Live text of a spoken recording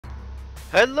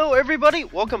Hello everybody,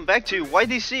 welcome back to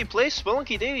YDC Play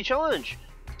Spelunky Daily Challenge.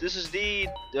 This is the,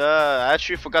 I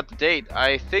actually forgot the date.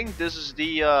 I think this is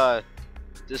the,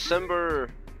 December,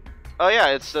 oh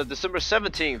yeah, it's the December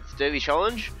 17th Daily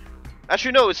Challenge.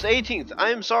 Actually no, it's the 18th,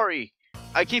 I am sorry.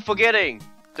 I keep forgetting.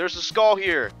 There's a skull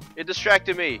here, it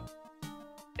distracted me.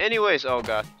 Anyways, oh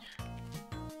god.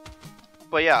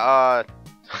 But yeah,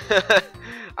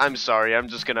 I'm sorry, I'm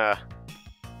just gonna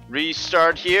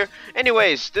restart here.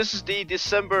 Anyways, this is the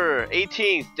December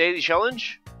 18th Daily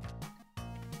Challenge.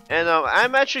 And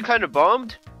I'm actually kind of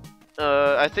bummed.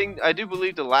 I do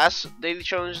believe the last Daily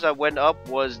Challenge that went up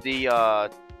was the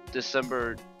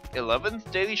December 11th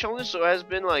Daily Challenge. So it has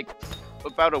been like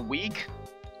about a week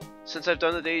since I've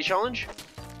done the Daily Challenge.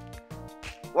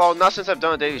 Well, not since I've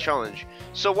done a Daily Challenge.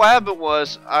 So what happened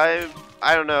was, I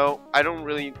don't know. I don't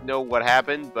really know what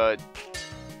happened, but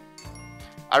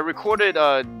I recorded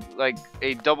like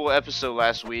a double episode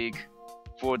last week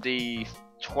for the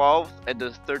 12th and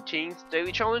the 13th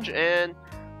Daily Challenge, and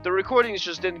the recordings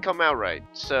just didn't come out right,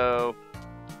 so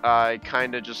I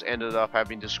kinda just ended up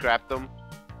having to scrap them.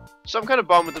 So I'm kinda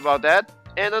bummed about that.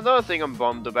 And another thing I'm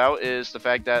bummed about is the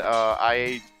fact that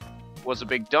I was a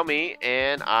big dummy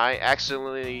and I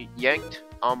accidentally yanked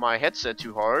on my headset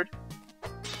too hard.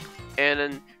 And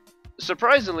then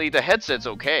surprisingly the headset's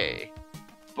okay,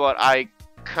 but I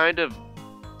kind of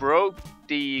broke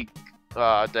the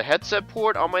headset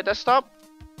port on my desktop.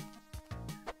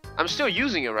 I'm still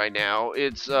using it right now.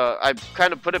 It's I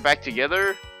kind of put it back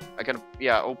together. I kind of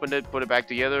opened it, put it back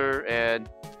together, and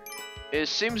it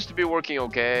seems to be working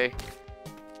okay.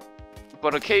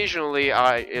 But occasionally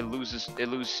it loses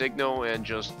signal and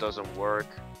just doesn't work.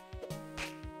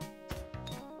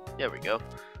 There we go.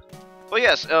 But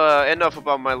yes, enough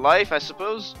about my life, I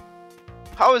suppose.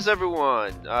 How is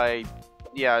everyone?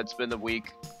 Yeah, it's been a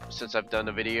week since I've done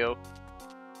a video.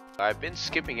 I've been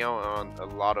skipping out on a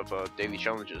lot of daily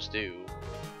challenges too.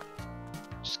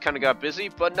 Just kind of got busy,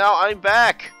 but now I'm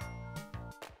back.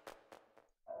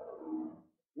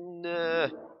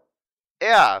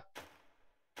 Yeah.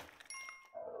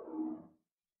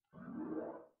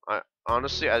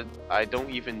 Honestly, I don't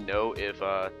even know if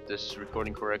this is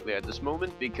recording correctly at this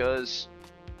moment, because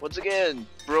once again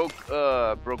broke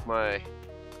my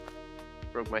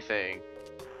thing,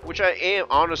 which I am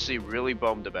honestly really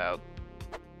bummed about.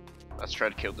 Let's try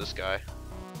to kill this guy.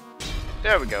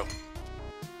 There we go.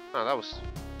 Oh, that was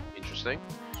interesting.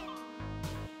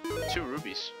 2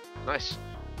 rubies. Nice.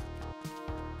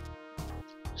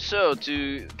 So,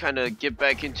 to kind of get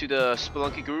back into the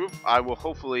Spelunky groove, I will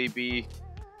hopefully be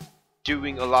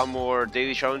doing a lot more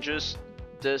daily challenges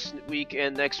this week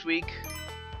and next week.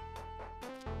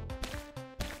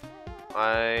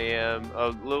 I am a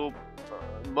little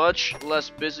much less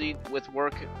busy with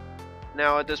work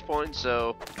now at this point,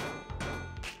 so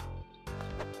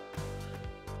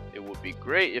it would be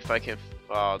great if I can.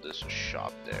 Oh, there's a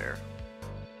shop there.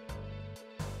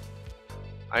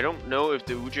 I don't know if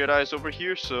the Jedi is over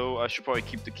here, so I should probably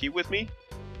keep the key with me.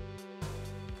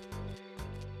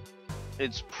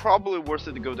 It's probably worth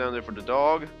it to go down there for the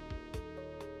dog.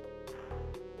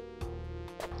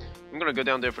 I'm gonna go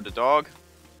down there for the dog,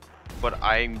 but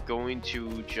I'm going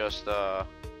to just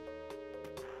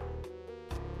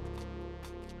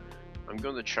I'm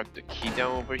going to chuck the key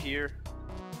down over here.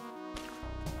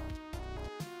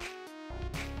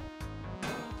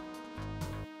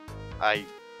 I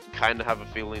kind of have a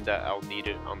feeling that I'll need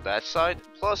it on that side.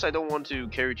 Plus, I don't want to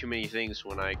carry too many things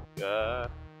when I there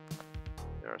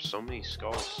are so many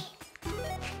skulls.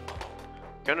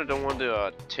 Kinda don't want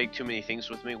to take too many things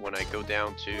with me when I go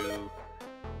down to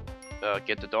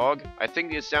get the dog. I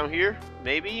think it's down here,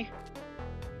 maybe?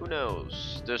 Who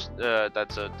knows? There's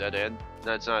that's a dead end.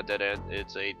 That's not a dead end,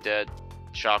 it's a dead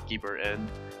shopkeeper end.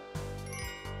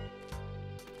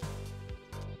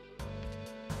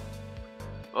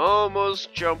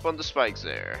 Almost jump on the spikes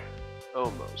there.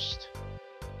 Almost.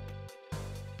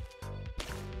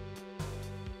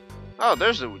 Oh,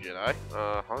 there's the Jedi.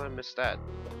 How did I miss that?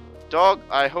 Dog,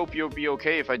 I hope you'll be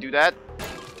okay if I do that.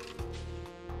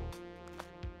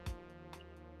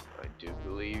 I do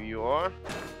believe you are.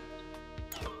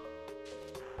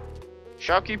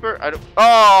 Shopkeeper, I don't. Oh,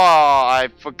 I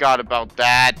forgot about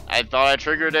that. I thought I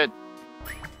triggered it.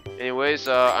 Anyways,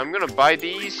 I'm gonna buy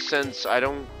these since I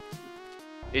don't.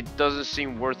 It doesn't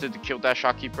seem worth it to kill that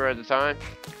shopkeeper at the time.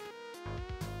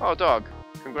 Oh, dog,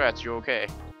 congrats, you're okay.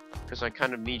 Because I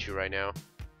kind of need you right now,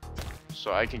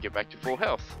 so I can get back to full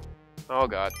health. Oh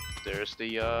god, there's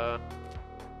the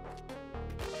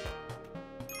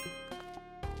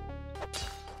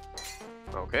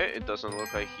okay, it doesn't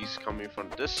look like he's coming from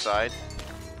this side.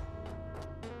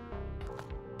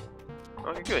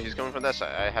 Okay, good. He's coming from that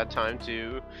side. I had time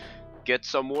to get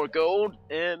some more gold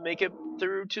and make it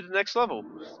through to the next level.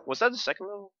 Was that the second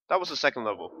level? That was the second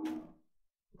level.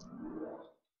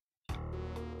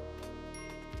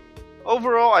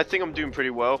 Overall, I think I'm doing pretty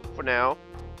well for now.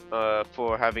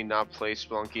 For having not played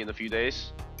Spelunky in a few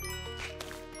days.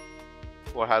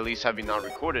 Or at least having not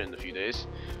recorded in a few days.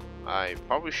 I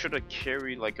probably should have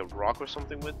carried like a rock or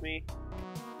something with me.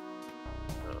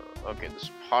 Okay, there's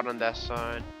a pot on that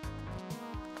side.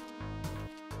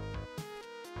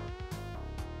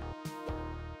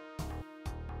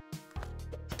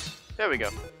 There we go.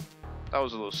 That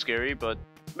was a little scary, but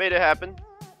made it happen.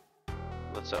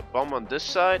 Let's bomb on this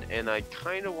side, and I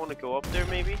kind of want to go up there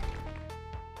maybe.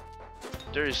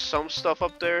 There is some stuff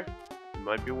up there. It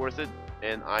might be worth it.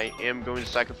 And I am going to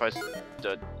sacrifice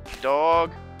the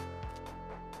dog,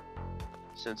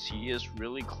 since he is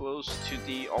really close to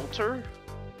the altar.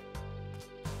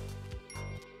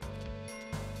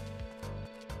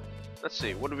 Let's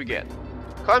see, what do we get?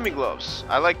 Climbing gloves.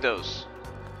 I like those.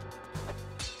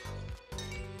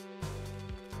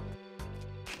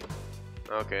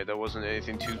 Okay, there wasn't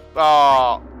anything too...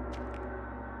 Oh!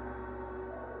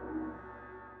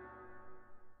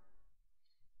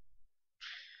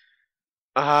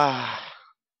 Ah.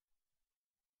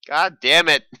 God damn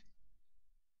it.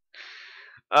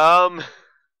 Let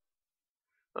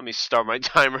me start my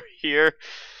timer here.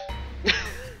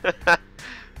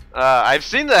 I've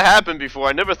seen that happen before.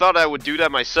 I never thought I would do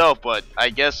that myself, but I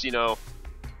guess, you know,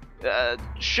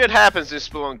 shit happens in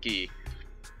Spelunky.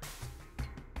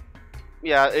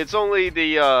 Yeah, it's only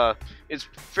the it's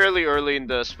fairly early in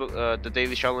the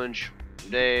daily challenge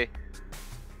day,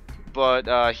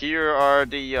 but here are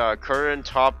the current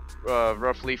top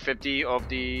roughly 50 of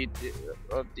the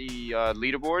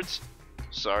leaderboards.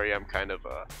 Sorry, I'm kind of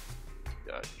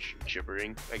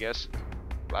gibbering, I guess,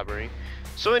 blabbering.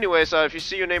 So, anyways, if you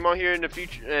see your name on here in the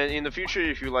future,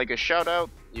 if you like a shout out,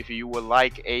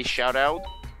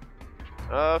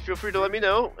 feel free to let me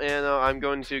know, and I'm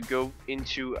going to go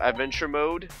into adventure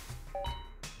mode.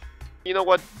 You know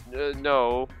what?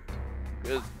 No.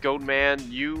 Goatman,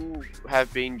 you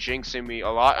have been jinxing me a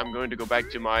lot. I'm going to go back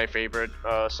to my favorite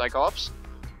Cyclops.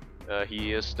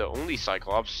 He is the only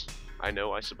Cyclops I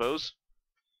know, I suppose.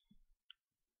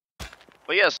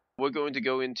 But yes, we're going to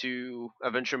go into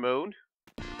adventure mode.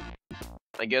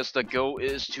 I guess the goal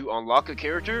is to unlock a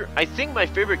character. I think my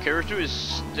favorite character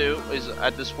is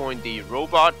at this point the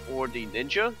robot or the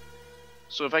ninja.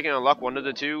 So if I can unlock one of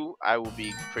the two, I will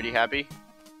be pretty happy.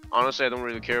 Honestly, I don't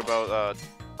really care about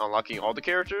unlocking all the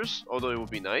characters, although it would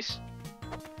be nice.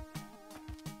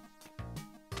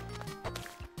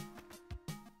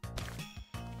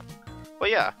 But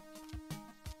yeah,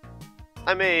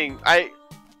 I mean, I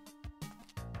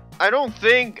don't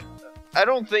think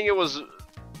it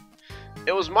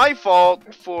was my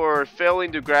fault for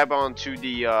failing to grab onto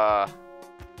the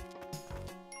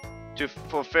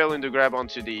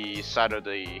side of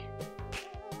the.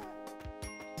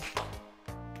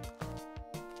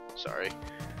 Sorry.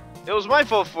 It was my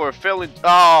fault for failing.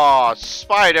 Oh,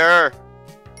 spider!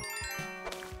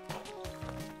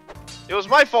 It was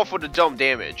my fault for the dumb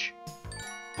damage,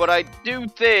 but I do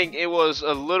think it was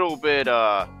a little bit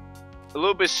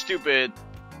stupid,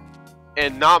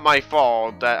 and not my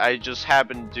fault that I just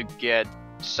happened to get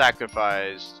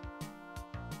sacrificed.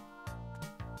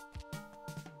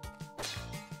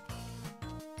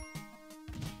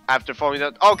 After falling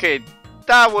down. Okay,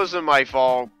 that wasn't my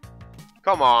fault.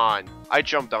 Come on, I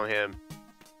jumped on him.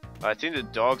 I think the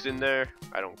dog's in there.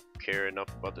 I don't care enough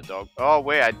about the dog. Oh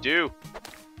wait, I do.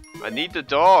 I need the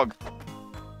dog.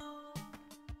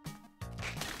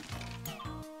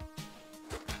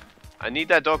 I need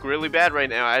that dog really bad right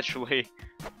now, actually.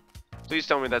 Please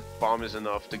tell me that bomb is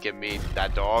enough to get me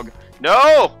that dog.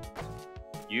 No!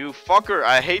 You fucker,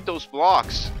 I hate those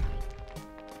blocks.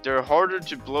 They're harder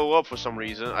to blow up for some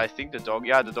reason. I think the dog,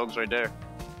 yeah, the dog's right there.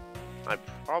 I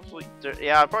probably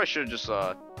should have just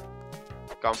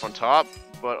gone from top,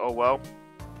 but oh well.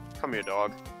 Come here,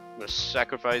 dog. I'm gonna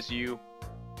sacrifice you.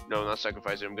 No, not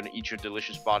sacrifice you. I'm gonna eat your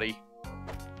delicious body.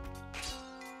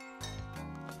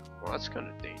 Well, that's kind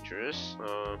of dangerous.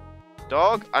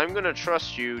 Dog, I'm gonna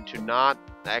trust you to not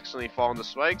accidentally fall on the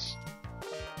spikes.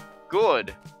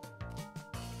 Good.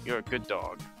 You're a good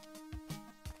dog.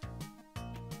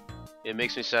 It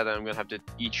makes me sad that I'm gonna have to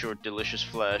eat your delicious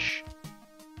flesh.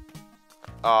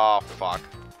 Oh, fuck.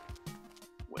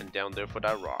 Went down there for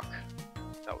that rock.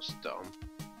 That was dumb.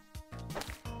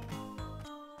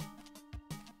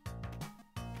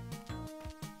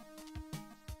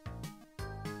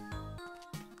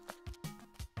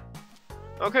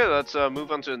 Okay, let's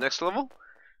move on to the next level.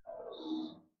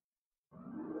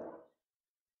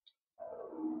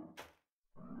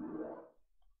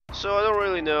 So I don't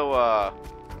really know. I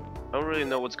don't really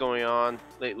know what's going on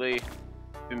lately.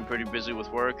 Been pretty busy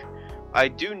with work. I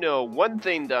do know one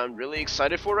thing that I'm really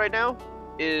excited for right now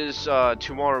is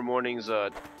tomorrow morning's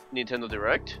Nintendo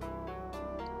Direct.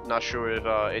 Not sure if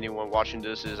anyone watching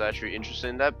this is actually interested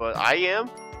in that, but I am.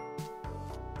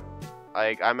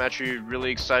 I'm actually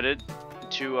really excited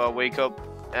to wake up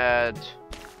at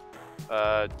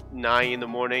 9 in the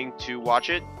morning to watch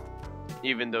it,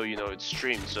 even though, you know, it's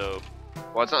streamed. So,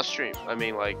 well, it's not streamed. I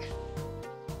mean, like,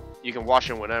 you can watch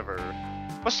it whenever,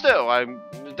 but still, I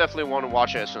definitely want to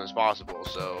watch it as soon as possible.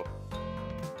 So,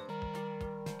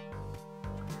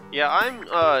 yeah, I'm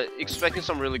expecting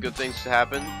some really good things to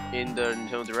happen in the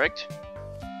Nintendo Direct.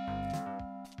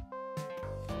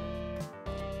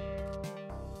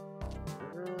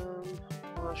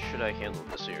 How should I handle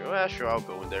this here? Well, sure, I'll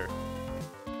go in there.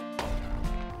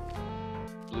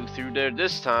 Blew through there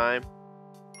this time.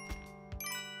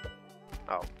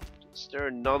 Oh, is there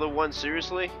another one?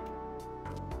 Seriously?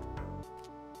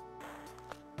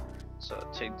 So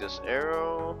take this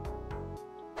arrow.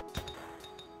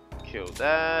 Kill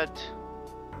that.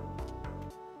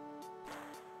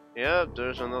 Yep,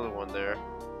 there's another one there.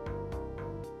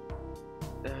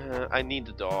 I need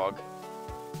the dog.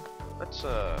 Let's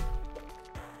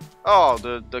oh,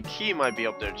 the key might be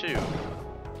up there too.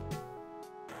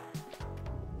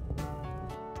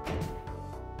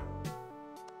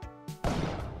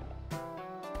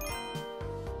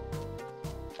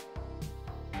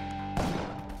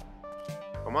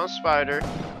 Come on, spider.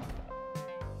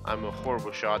 I'm a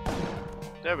horrible shot.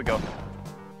 There we go.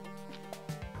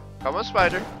 Come on,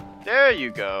 spider. There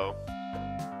you go.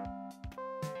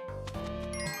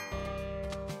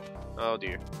 Oh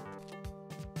dear.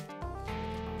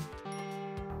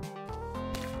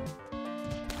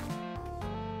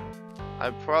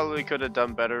 I probably could have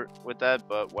done better with that,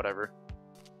 but whatever.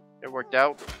 It worked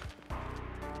out.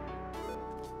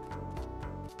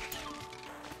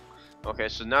 Okay,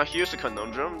 so now here's the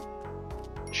conundrum.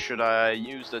 Should I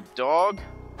use the dog?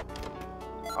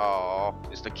 Oh,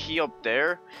 is the key up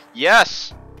there?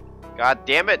 Yes! God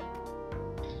damn it!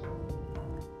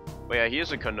 But yeah,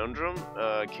 here's a conundrum.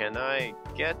 Can I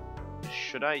get...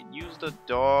 Should I use the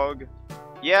dog?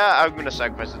 Yeah, I'm gonna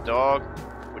sacrifice the dog,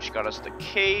 which got us the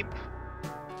cape,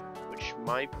 which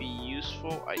might be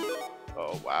useful.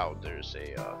 Oh wow, there's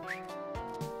a...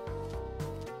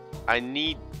 I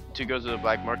need to go to the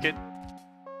black market.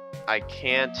 I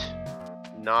can't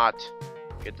not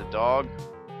get the dog.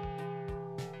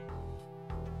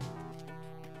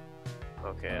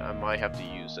 Okay, I might have to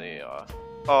use a...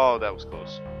 Oh, that was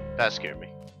close. That scared me.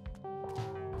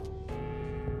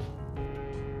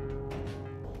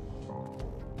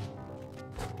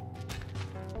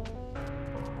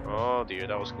 Oh dear,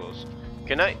 that was close.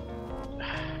 Can I...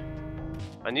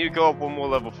 I need to go up one more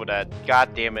level for that.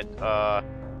 God damn it. I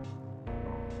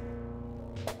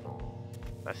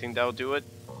think that'll do it.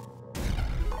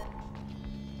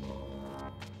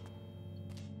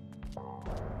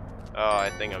 Oh, I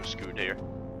think I'm screwed here.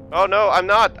 Oh no, I'm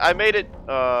not! I made it!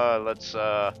 Let's,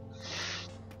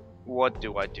 what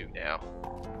do I do now?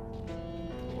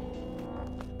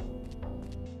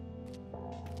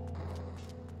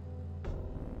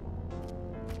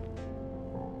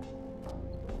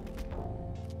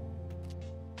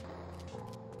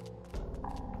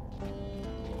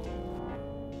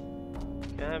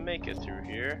 Can I make it through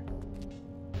here?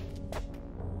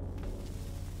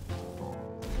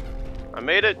 I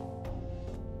made it!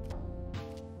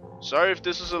 Sorry if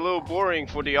this is a little boring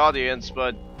for the audience,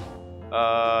 but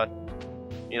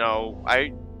you know,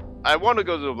 I want to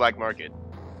go to the black market.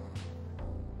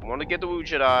 I want to get the Wu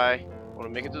Jedi. I want to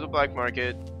make it to the black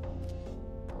market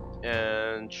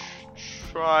and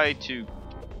try to.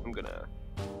 I'm gonna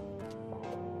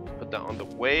put that on the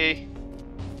way.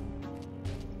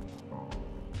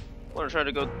 I want to try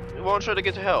to go. I want to try to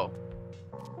get to hell.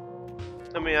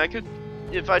 I mean, I could,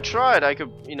 if I tried, I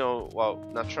could, you know, well,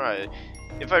 not try.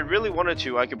 If I really wanted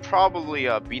to, I could probably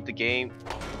beat the game,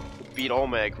 beat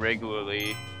Olmec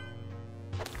regularly.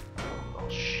 Oh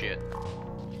shit.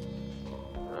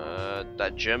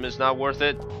 That gem is not worth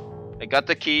it. I got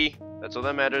the key. That's all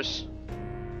that matters.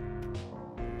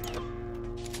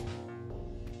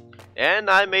 And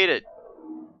I made it.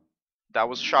 That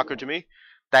was a shocker to me.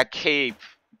 That cape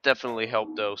definitely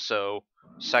helped though, so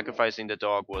sacrificing the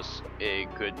dog was a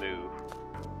good move.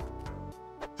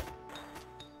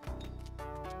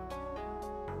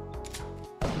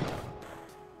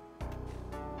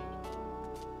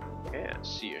 Okay, I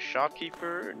see a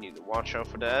shopkeeper. Need to watch out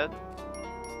for that.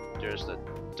 There's the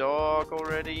dog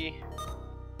already.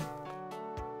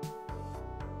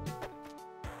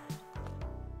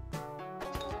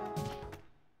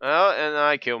 And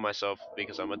I killed myself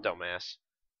because I'm a dumbass.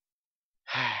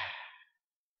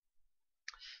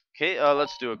 Okay,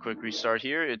 let's do a quick restart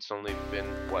here. It's only been,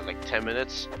 what, like 10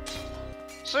 minutes?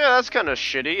 So yeah, that's kind of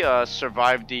shitty.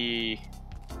 Survived the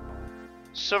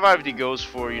ghost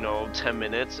for, 10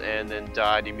 minutes and then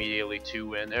died immediately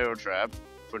to an arrow trap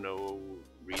for no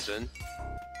reason.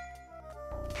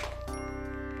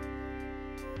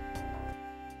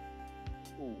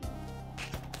 Ooh.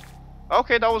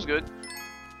 Okay, that was good.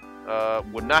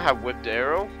 Would not have whipped the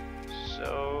arrow,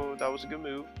 so that was a good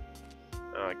move.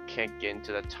 I can't get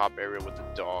into that top area with the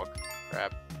dog.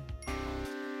 Crap.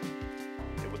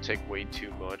 It would take way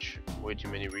too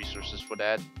many resources for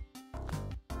that.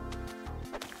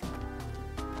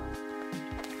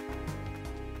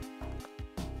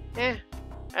 I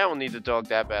don't need the dog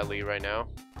that badly right now.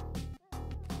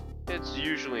 It's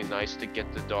usually nice to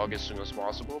get the dog as soon as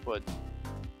possible, but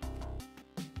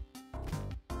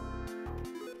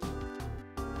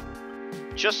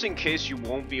just in case you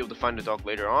won't be able to find the dog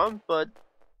later on, but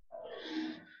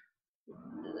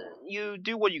you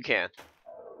do what you can.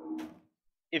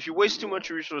 If you waste too much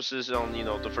resources on,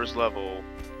 the first level,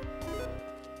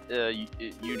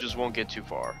 you just won't get too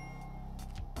far.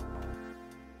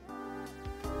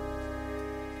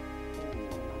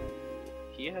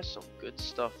 He has some good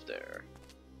stuff there.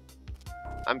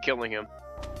 I'm killing him.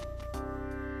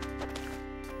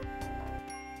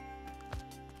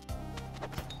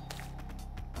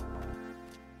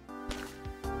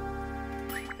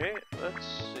 Okay, let's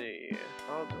see.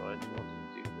 How do I want to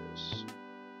do this?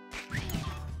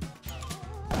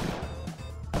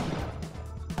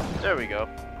 There we go.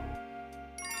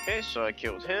 Okay, so I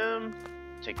killed him.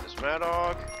 Take this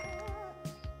Madog.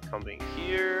 Coming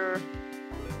here.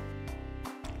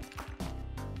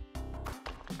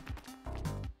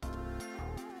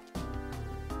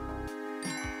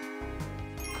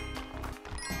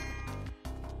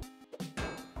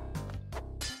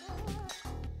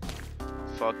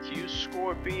 Fuck you,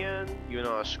 Scorpion. You're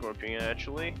not a Scorpion,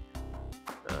 actually.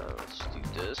 Let's do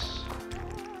this.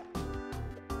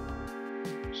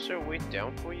 Is there a way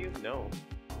down for you? No.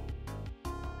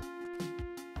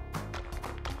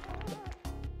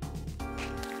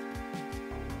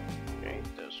 Okay,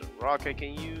 there's a rock I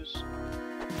can use.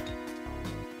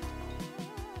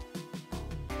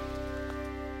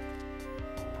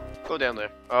 Go down there.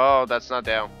 Oh, that's not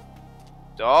down.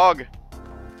 Dog!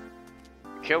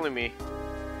 You're killing me.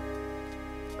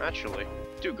 Actually,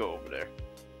 do go over there.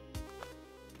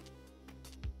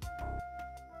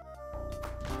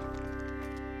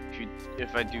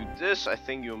 If I do this, I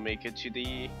think you'll make it to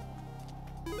the...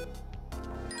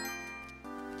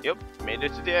 Yep, made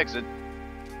it to the exit.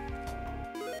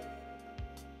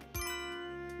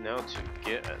 Now to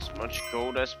get as much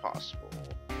gold as possible.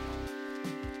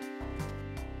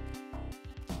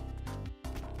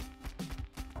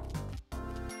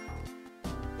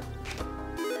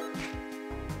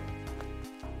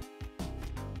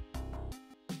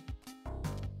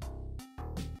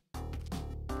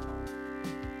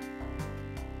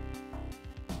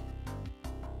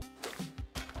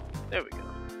 There we go.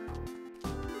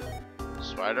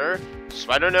 Spider.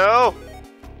 Spider, no!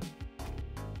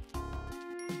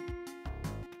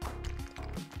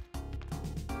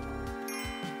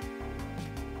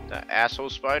 That asshole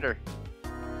spider.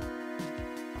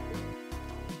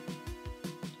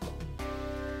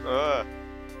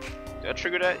 Did I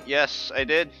trigger that? Yes, I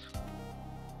did.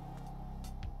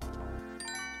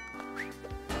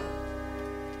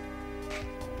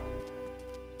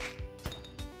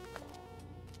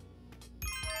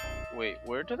 Wait,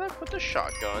 where did I put the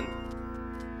shotgun?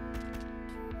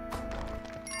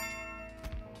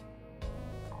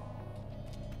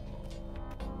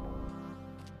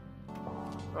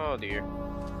 Oh dear.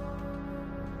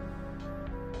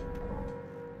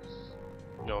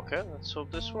 Okay, let's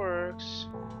hope this works.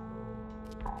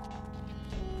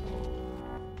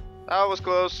 That was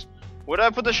close. Where did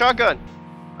I put the shotgun?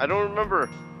 I don't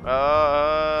remember.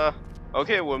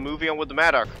 Okay, we're moving on with the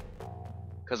Maddock.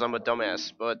 Because I'm a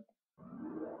dumbass, but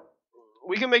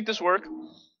we can make this work.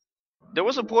 There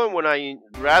was a point when I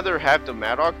rather have the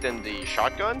Maddock than the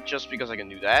shotgun, just because I can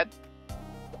do that.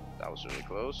 That was really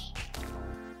close.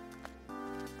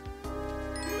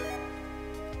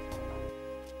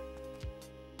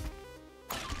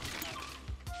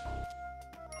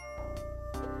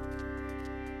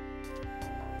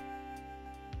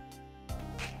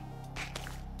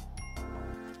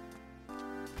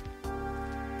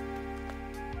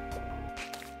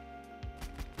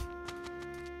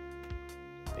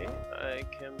 I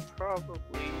can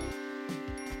probably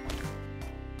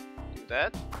do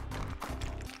that.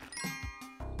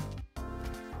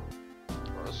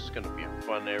 Let's gonna be a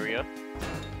fun area.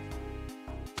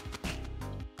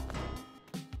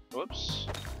 Whoops.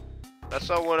 That's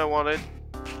not what I wanted.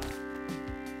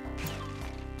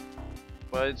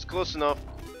 But it's close enough.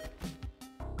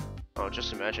 Oh,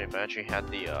 just imagine if I actually had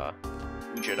the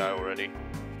Jedi already.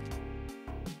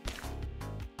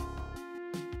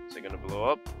 Is it gonna blow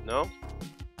up? No?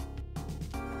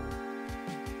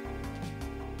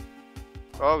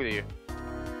 Oh dear.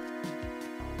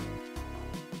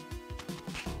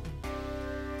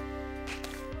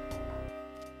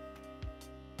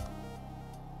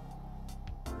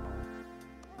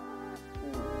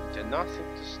 Ooh, did not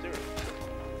think to stir.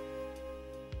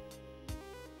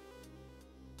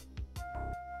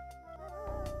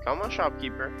 Come on,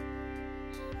 shopkeeper.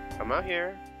 Come out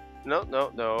here. No,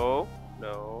 no, no,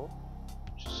 no.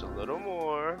 Just a little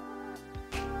more.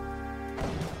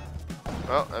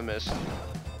 Oh, I missed.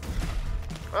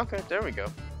 Okay, there we go.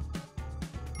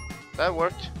 That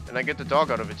worked, and I get the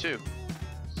dog out of it too.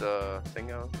 Is a thing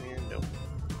out here? Nope.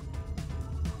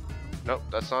 Nope,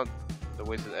 that's not the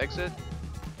way to the exit.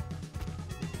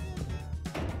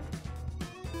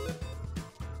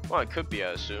 Well, it could be,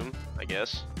 I assume. I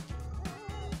guess.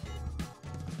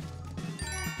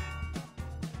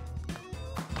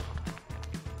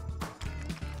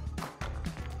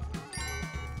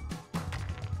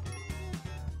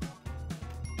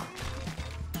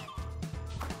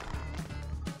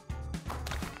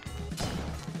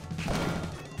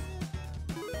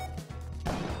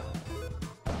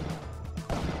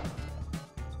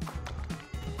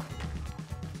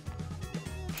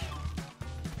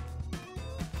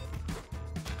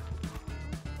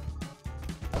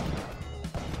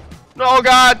 Oh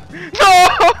god!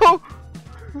 No!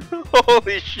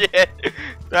 Holy shit!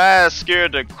 That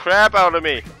scared the crap out of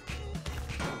me.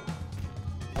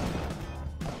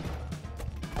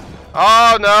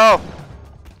 Oh no!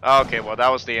 Okay, well that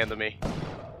was the end of me.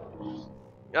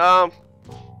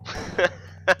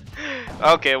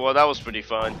 Okay, well that was pretty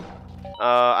fun.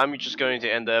 I'm just going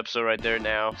to end the episode right there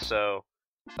now, so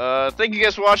thank you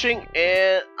guys for watching,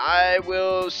 and I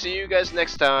will see you guys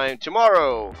next time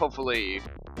tomorrow, hopefully,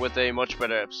 with a much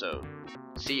better episode.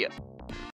 See ya.